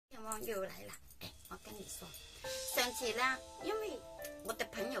平方又来了。我跟你说，上次呢，因为我的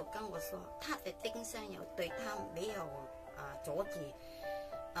朋友跟我说，他的丁香油对他没有阻止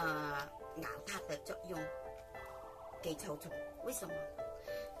咬他的作用，给臭虫。为什么？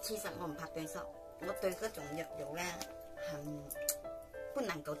其实我唔拍對手，我對嗰種藥油呢，很不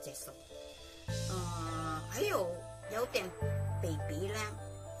能夠接受。還有點 baby 呢，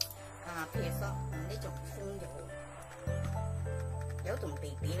譬如說呢種風油，有種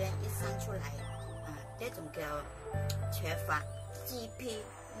baby 呢一生出來，這種叫缺乏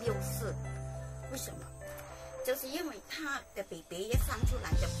GP64，為什麼？就是因為他的 baby 一生出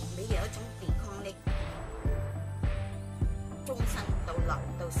來就沒有一種抵抗力，終身到老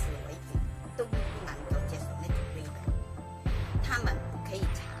到死為止都不能夠接受那種味道。他們可以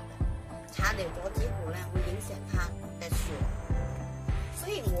查的，查了咗之後呢，會影響他的血。所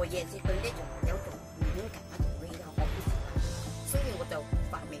以我也是對那種有種敏感那種味道我不喜歡，所以我就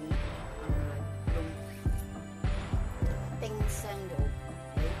發明用丁香油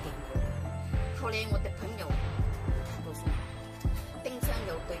來點油。後來我的朋友他都說丁香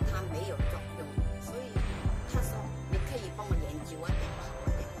油對他沒有作用，所以他說你可以幫我研究一點好一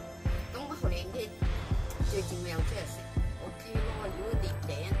點。咁我後來呢最近我有這樣食 OK 咯，如果你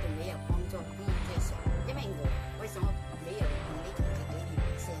這樣對沒有幫助，咁我這樣食，因為我為什麼沒有用呢種嘅給你們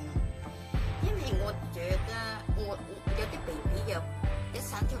先呢？因為我覺得我有啲 baby 藥一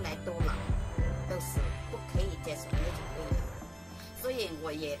生出來到老到死不可以接受那種味道，所以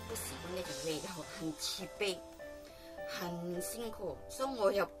我也不喜歡那種味道，很刺鼻，很辛苦，所以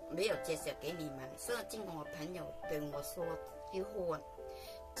我又沒有介紹給你們。所以經過我朋友對我說之後，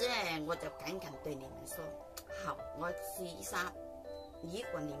即係我就趕緊對你們說，好，我試一下，如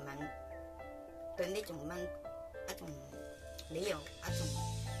果你們對那種一種沒有一種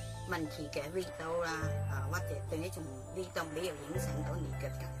問題嘅味道啦，或者對那種味道沒有影響到你嘅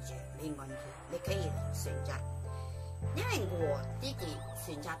感覺，沒問題，你可以選擇。因為我自己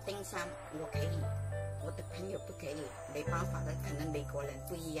選擇丁香，我可以，我的朋友不可以，沒辦法的，可能每個人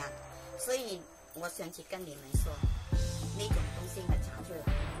不一樣，所以我上次跟你們說，那種東西我查出來，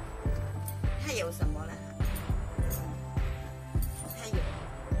它有什麼呢？它有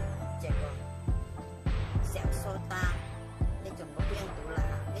這個小蘇打，那種我不用讀了，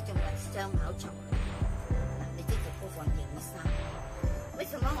那種係香茅草的，你自己不妨點一下。為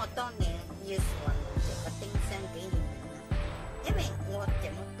什麼我當年要選這個丁香給你們呢？因為我這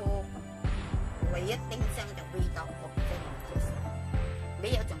麼多，唯一丁香的味道我不能接受，沒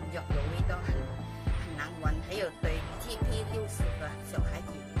有種藥油味道很難聞，還有對 GP60的小孩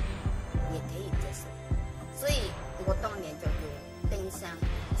子也可以接受，所以我當年就用丁香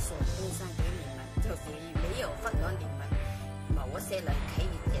選丁香給你們，就是沒有忽略你們某一些人可以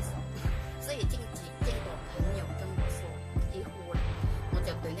接受，所以經過朋友跟我說之後，我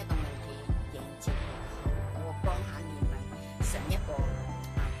就對那個問題研究，我幫下你們想一個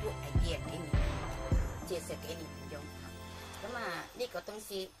good idea 給你們，介紹給你們用。咁呢個東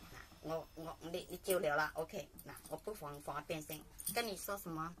西你照了啦 ，OK 嗱，我不放一邊先，跟你說什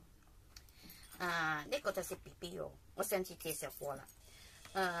麼？呢個就是 BB 油，我上次介紹過啦。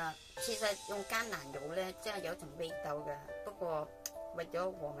其實用橄欖油呢，真係有種味道嘅，不過為咗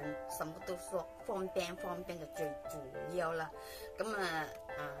我們什麼都說方便就最主要啦。咁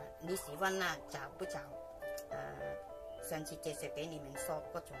你喜歡啦，找不找？上次介紹給你們說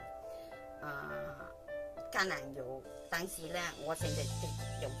嗰種橄欖油，但是呢，我現在直接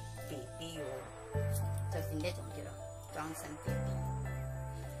用 BB 油，就是那種叫做裝身 BB 油。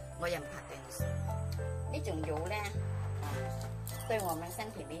我也唔怕對你說，呢種油呢，對我們身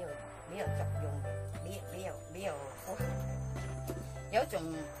體沒有作用嘅，沒有不好的。有一種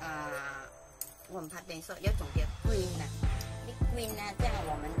我唔怕對你說，有一種叫 green 啊，啲 green 呢，即係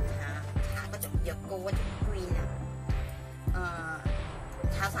我們搽嗰種藥膏嗰種 green 啊，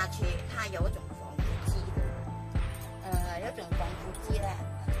搽下去，它有一種防腐劑嘅，有一種防腐劑呢，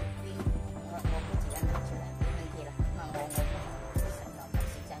我不記得拿出來，沒問題啦，我不承諾不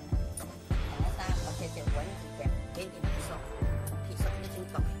是真的。我介紹蚊子嘅給你們說，其實呢種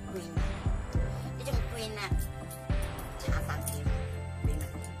毒 green 啊，呢種 green 呢，搽上去沒問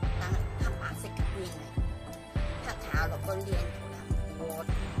題，但係它白色嘅 green 呢，它搽落個臉度呢，我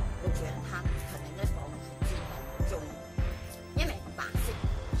覺得它可能嘅防腐劑很重，因為白色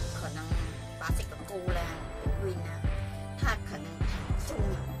嘅膏呢 green 呢，它可能很重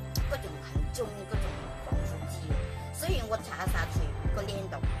啊，嗰種很重嗰種防腐劑，所以我搽下去個臉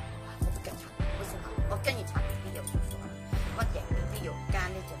度。為什麼？我跟你搽 BB 油就說了，我點 BB 油加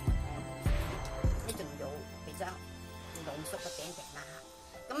那種油比較濃縮一點點啦。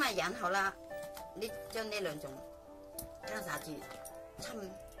咁然後啦，你將呢兩種加下去，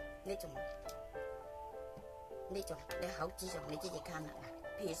你好几种你自己看了。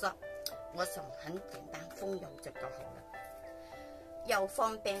譬如说，我从很简单风油就搞好了，又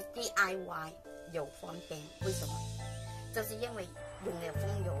方便 DIY 又方便，为什么？就是因为用了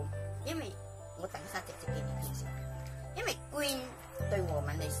风油，因为我等一下直接给你提示，因为 green 对我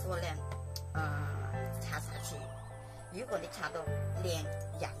们来说呢，擦下去，如果你擦到脸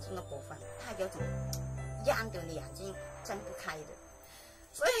眼睛的部分，它有种压到你眼睛睁不开的，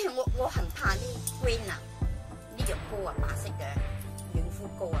所以我很怕呢 green 啊，呢隻膏啊，白色嘅軟膚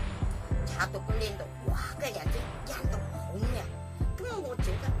膏啊，擦到個臉度，哇，個眼睛壓到紅嘅。咁我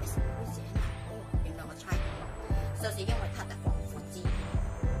覺得為什麼會這樣？原來我猜過，就是因為它的防腐劑，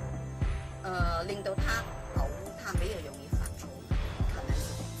令到它保護它沒有容易發臭，可能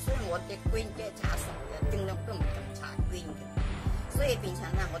是。所以我的 green 即係擦手嘅，盡量都唔敢擦 green 嘅，所以變成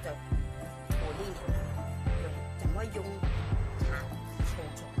呢，我就我呢年用怎麼用擦臭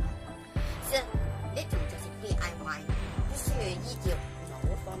蟲呢？是呢種就是 DIY， 不需要依照某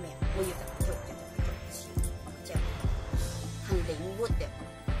方面，我要怎麼做就怎麼做，這樣很靈活的。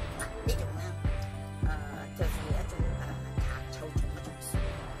嗱，呢種呢，就是一種擦臭蟲一種水，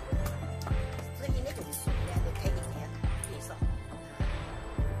所以呢種水呢，你可以這樣，譬如說，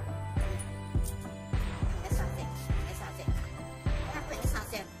噴一沙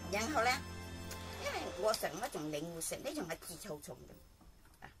隻，然後呢，因為我想一種靈活性，呢種係治臭蟲嘅，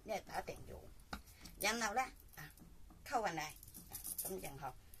呢係打一定要。然後咧溝勻嚟，咁然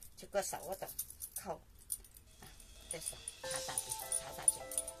後出個手嗰度溝，隻手擦晒住，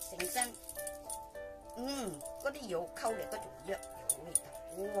成身，嗰啲油溝嚟嗰種藥油味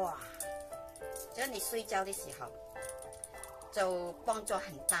道，哇！所以你睡覺的時候就幫助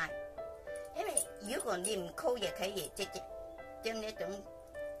很大，因為如果你唔溝也可以直接將呢種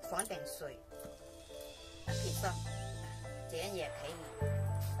放定水，譬如說這樣也可以。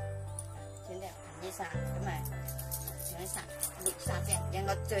現在噴一下，咁啊上一下熱沙啫，然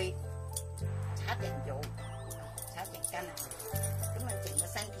後再搽點油，搽點乾啊，咁啊整個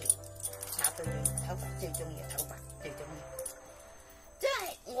身體搽到頭髮最重要，頭髮最重要。即係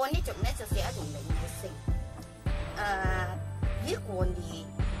我呢種咧，就是一種靈活性。如果你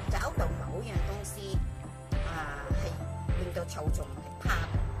找到某樣東西係令到臭蟲係怕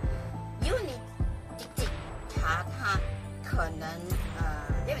的，如果你直接搽它，可能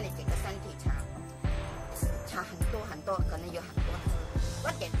因為你整個身體擦很多，可能有很多次，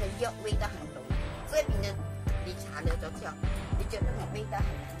或者個藥味道很濃，所以變咗你擦了咗之後，你覺得個味道很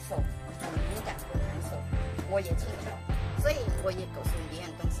難受，很敏感，很難受。我也清楚，所以我也告訴你一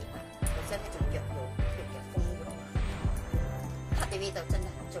樣東西吧，就是那種藥油，叫做風油，它的味道真的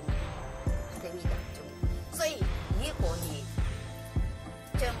很重，所以如果你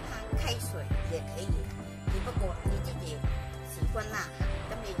將它開水也可以，只不過你自己喜歡啦，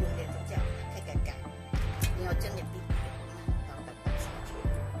咁你用了咗之後開個蓋。然後將入邊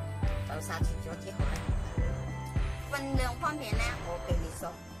倒下去咗之後咧，分量方面咧，我對你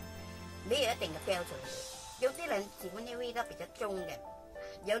說，沒有一定嘅標準。有啲人喜歡啲味道比較重嘅，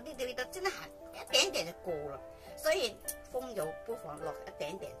有啲味道真係一點點就過啦。所以風油不妨落一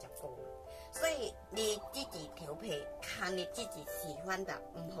點點就過了。所以你自己調配，看你自己喜歡的，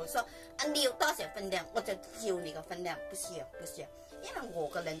唔好說你要多少分量，我就照你個分量，不需要。因為我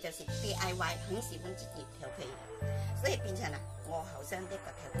個人就是 DIY， 很喜歡自己調配的，所以變成啦，我後生啲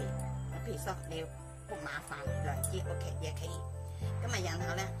個調配。譬如說你要不麻煩兩支 OK 也可以。咁啊，然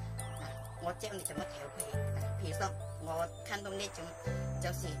後咧我教你怎麼調配。譬如說我看到呢種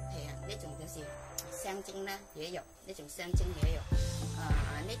就是呢種就是香精啦，也有呢種香精也有，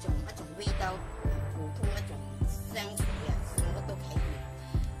呢種一種味道普通一種香水啊，什麼都可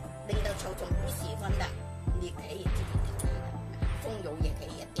以，令到臭蟲不喜歡的，你可以自己調配的。風油也可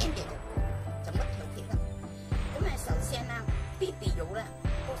以一點點就怎麼調配的。咁啊，首先呢 BB 油呢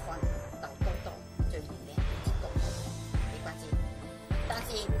不妨倒多最裡面一倒多沒關係，但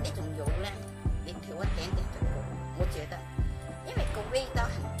是呢種油呢你調一點點就夠。我覺得因為個味道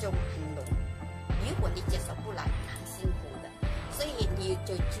很重很濃，如果你接受不來很辛苦的，所以你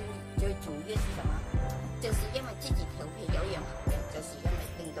最主要是什麼？就是因為自己調配有樣好嘅，就是因為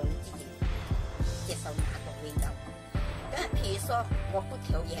令到你自己接受那個味道。咁譬如說我不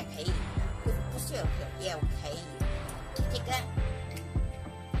調也可以，不需要調也可以，直接嘅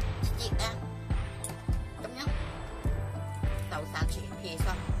咁樣倒下去。譬如說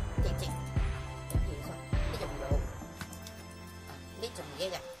直接，譬如說呢種油，呢種一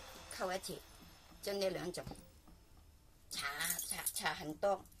日溝一次，將呢兩種搽很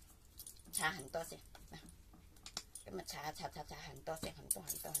多先，咁啊搽很多先，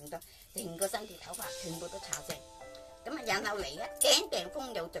很多，成個身體頭髮全部都搽先。咁啊，然後嚟一點點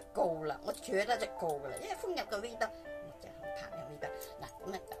風油就夠啦，我覺得就夠啦，因為風油嘅味道，我就好怕嘅味道。嗱，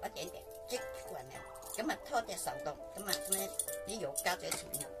咁啊倒一點點即滾啦，咁啊拖隻手度，咁啊咩啲油加咗前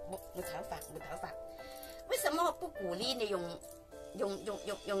面，冇炒法。為什麼我不鼓勵你用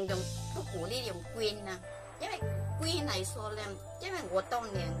不鼓勵用green呢？因為 green 嚟說咧，因為我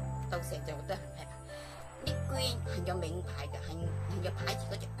當年到時就都很害怕。啲 green 係有名牌嘅，係有牌子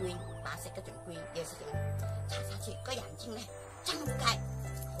嗰隻 green， 白色嗰種 green， 也是擦下去個眼睛咧睜不開，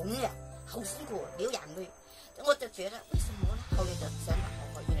紅了，好辛苦，流眼淚。我就覺得為什麼呢？後來就想法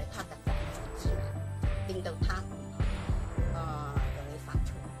學，原來它的防腐劑令到它容易發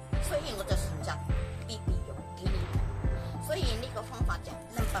臭，所以我就選擇 BB 油給你們。所以呢個方法就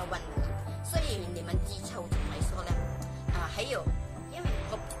number one 啦。所以你們知臭蟲嚟說咧，還有因為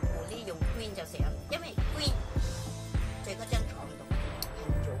我鼓勵用 green 就成，因為 green 在嗰張床度很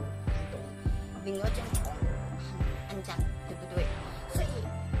油很凍，另外一張床很骯髒，對不對？所以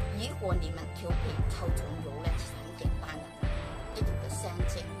如果你們調配臭蟲油咧，其實很簡單嘅，呢種叫香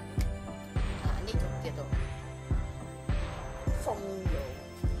精，呢種叫做風油，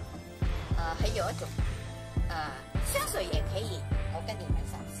還有一種香水也可以，我跟你們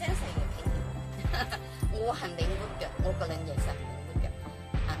講，香水也可以。我很靈活嘅，我個人也是很靈活嘅。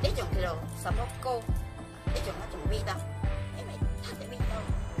呢種叫做什麼膏？呢種一種味道，因為它的味道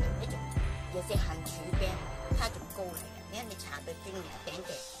呢種也是很隨便，它種膏嚟嘅。因為你搽到邊一點點，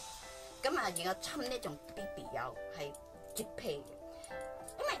咁啊，然後侵呢種 BB 油係絕配嘅，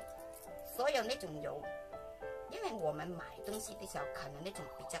因為所有呢種油，因為我們買東西的時候可能呢種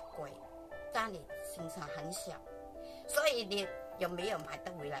比較貴，但你身上很小，所以你又沒有買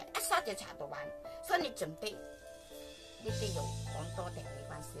得回來，一刷就搽到完。所以你準備呢啲油講多點沒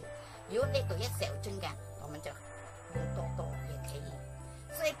關係。如果呢度一小樽嘅，我們就用多也可以。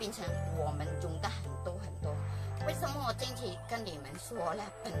所以變成我們用得很多很多。為什麼我今次跟你們說呢？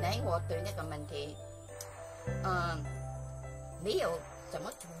本來我對那個問題，沒有怎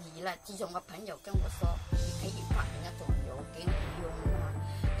麼注意啦。自從我朋友跟我說，你可以發明一種油給我用啦。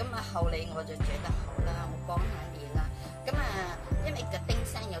咁啊，後嚟我就覺得好啦，我幫下你啦。咁啊，因為個丁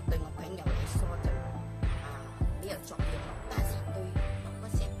香油對我朋友嚟說就沒有作用，但是對那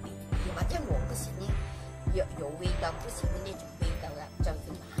些 BB 或者我不喜歡有味道，不喜歡那種味道啦，就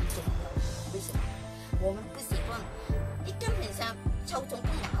是很重要。為什麼？我們不喜歡，你根本上臭蟲都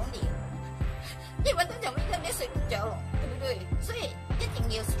咬你，因為嗰種味道你睡不着咯，對不對？所以一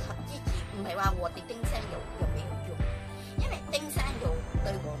定要適合自己，唔係話我哋丁香油有沒有用，因為丁香油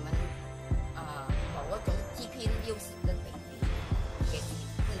對我們某一種GP60的 BB 也是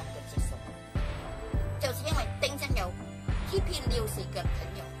不能夠接受，就是因為丁香油 GP60嘅朋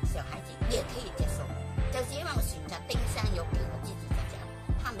友小孩子也可以接受，就是因為我選擇丁香油給我自己嚟講，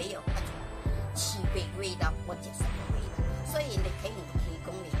它沒有那種刺鼻味道我接受嘅味道，所以你可以提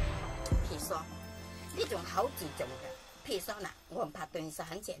供你，譬如說呢種好幾種嘅，譬如說嗱，我唔怕對你說，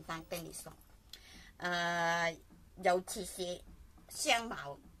很簡單跟你說，尤其是香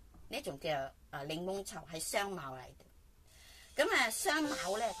茅呢種叫檸檬草係香茅嚟嘅，咁啊香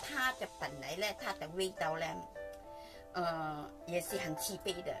茅咧，它的本來咧，它的味道咧，也是很刺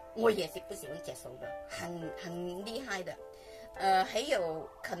鼻的，我也是不喜歡接受的，很厲害的。還有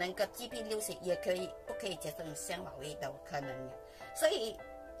可能個 GP60也可以不可以接受香茅味道，可能的。所以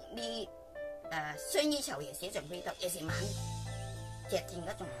你薰衣草也是一種味道，也是蠻接近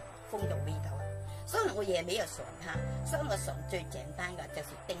那種風油味道。所以我也沒有選它，所以我選最簡單的就是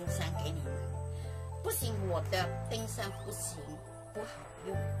丁香給你們。不是我的丁香不行不好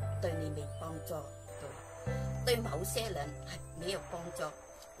用，對你沒幫助，對某些人係沒有幫助，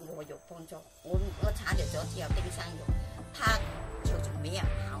我有幫助。我搽咗之後丁香油，它臭蟲沒有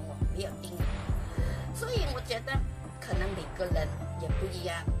咬我，沒有叮我，所以我覺得可能每個人也不一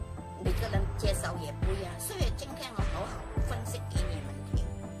樣，每個人接受也不一樣。所以今天我好好分析給你們聽，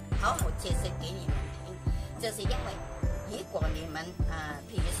好好解釋給你們聽，就是因為如果你們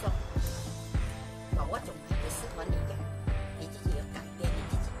譬如說某一種係不適合你嘅，你自己要改變你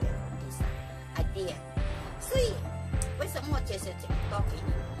自己嘅 idea。所以為什麼我介紹這麼多給你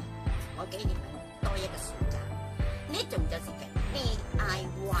們呢？我給你們多一個選擇，呢種就是嘅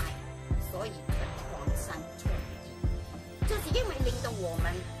DIY， 所以嘅創新創意，就是因為令到我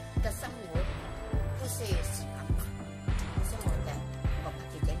們嘅生活不是死板板。所以我拍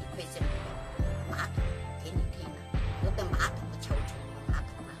住這裡推薦我的馬桶給你聽啦，我的馬桶的臭蟲的馬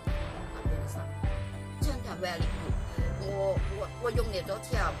桶啊，我跟你說，真的 very good。我用了咗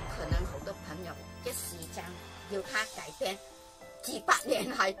之後，可能好多朋友一時間要他改變，幾百年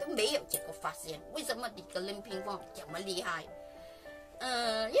來都沒有這個發現。為什麼你個林平方這麼厲害？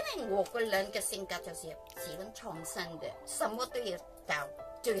因为我个人的性格就是喜欢创新的，什么都要找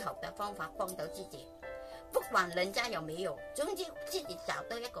最好的方法帮到自己，不管人家有没有，总之自己找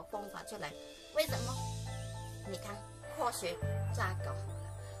到一个方法出来。为什么？你看科学家搞好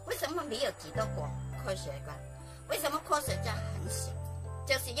了，为什么没有几多个科学家？为什么科学家很少？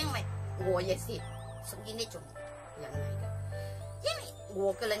就是因为我也是属于那种人嚟嘅，因為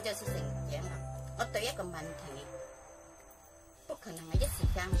我個人就是成長啊，我對一個問題不可能係一時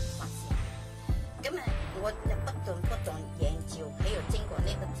間發現，咁啊我就不斷研究，還有經過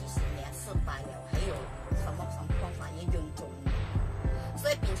那個幾十年失敗了，還有什麼方法要用盡，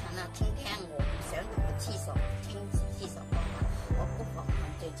所以變成了今天我想到嘅廁所，聽廁所方法，我不妨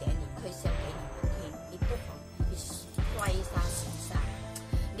在這裡推銷給你們聽，你不妨去刷一刷洗一刷，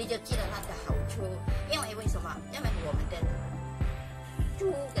你就知道它的好處。因為什麼？因為我們的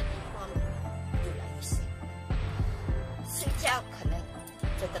住的地方越來越小，睡覺可能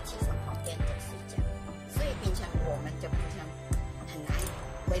這個廁所旁邊就睡覺，所以變成我們就變成很難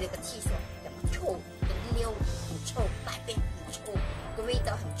為那個廁所怎麼臭，尿很臭，大便很臭，個味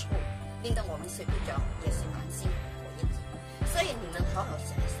道很臭，令到我們睡不着，也是蠻辛苦的日子。所以你能好好想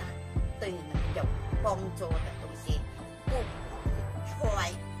一想，對你們有幫助的東西，不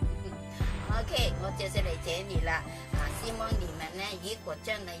try。OK， 我就是嚟這裡啦，希望你們呢，如果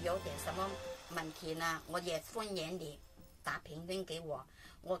真的有點什麼問題呢，我也歡迎你打評論給我，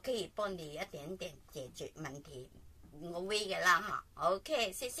我可以幫你一點點解決問題，我會嘅啦哈。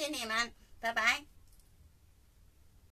OK，謝謝你們，拜拜。